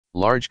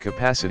Large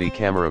capacity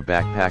camera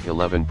backpack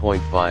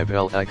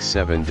 11.5L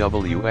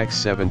x7W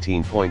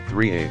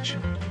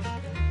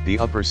x17.3H. The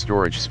upper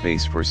storage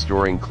space for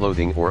storing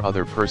clothing or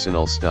other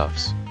personal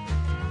stuffs.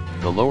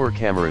 The lower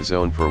camera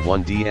zone for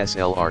one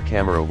DSLR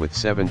camera with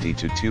 70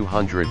 to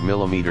 200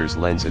 mm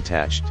lens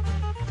attached,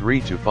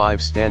 3 to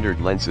 5 standard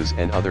lenses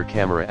and other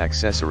camera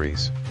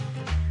accessories.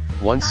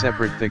 One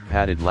separate thick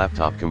padded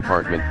laptop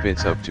compartment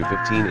fits up to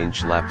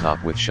 15-inch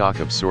laptop with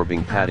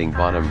shock-absorbing padding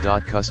bottom.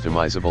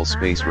 Customizable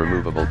space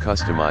removable.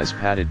 Customized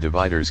padded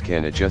dividers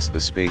can adjust the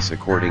space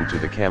according to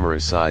the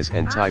camera size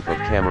and type of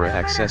camera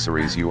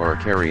accessories you are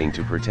carrying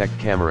to protect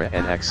camera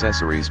and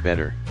accessories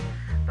better.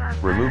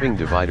 Removing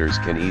dividers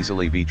can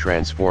easily be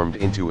transformed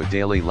into a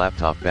daily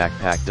laptop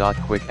backpack.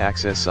 Quick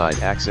access. Side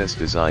access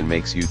design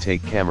makes you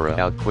take camera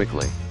out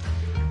quickly.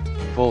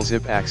 Full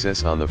zip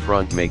access on the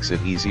front makes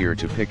it easier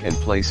to pick and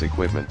place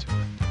equipment.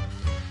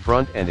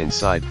 Front and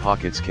inside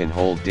pockets can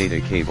hold data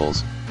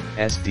cables,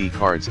 SD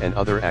cards and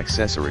other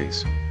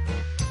accessories.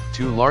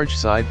 Two large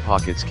side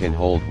pockets can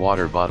hold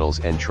water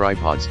bottles and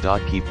tripods.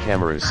 Keep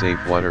cameras safe.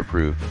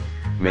 Waterproof,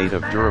 made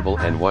of durable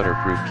and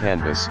waterproof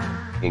canvas,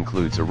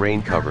 includes a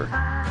rain cover.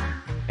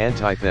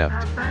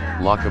 Anti-theft,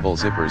 lockable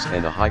zippers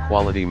and a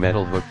high-quality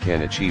metal hook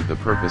can achieve the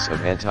purpose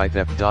of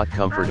anti-theft.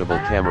 Comfortable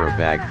camera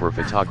bag for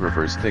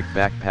photographers. Thick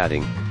back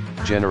padding,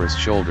 generous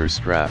shoulder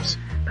straps,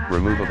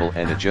 removable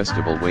and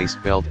adjustable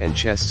waist belt and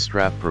chest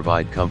strap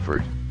provide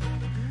comfort.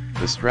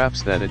 The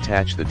straps that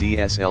attach the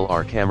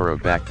DSLR camera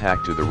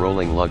backpack to the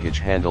rolling luggage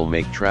handle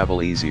make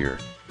travel easier.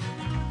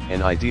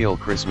 An ideal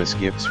Christmas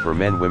gifts for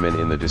men. Women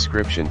in the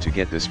description to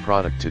get this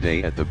product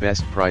today at the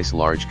best price.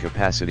 Large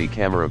capacity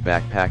camera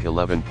backpack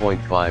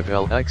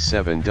 11.5L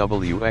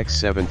x7W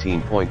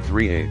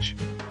x17.3H.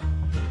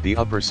 The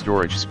upper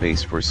storage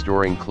space for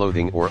storing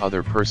clothing or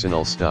other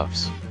personal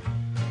stuffs.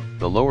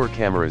 The lower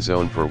camera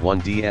zone for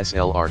one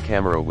DSLR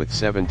camera with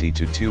 70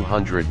 to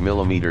 200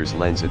 mm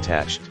lens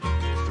attached,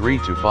 3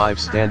 to 5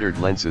 standard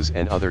lenses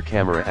and other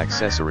camera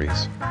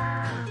accessories.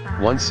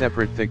 One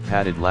separate thick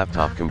padded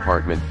laptop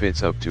compartment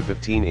fits up to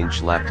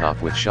 15-inch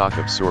laptop with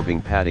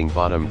shock-absorbing padding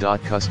bottom.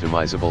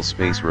 Customizable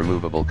space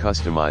removable.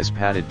 Customized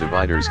padded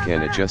dividers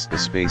can adjust the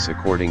space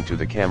according to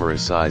the camera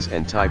size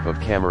and type of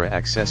camera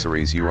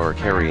accessories you are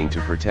carrying to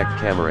protect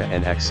camera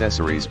and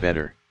accessories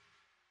better.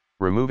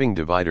 Removing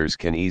dividers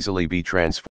can easily be transformed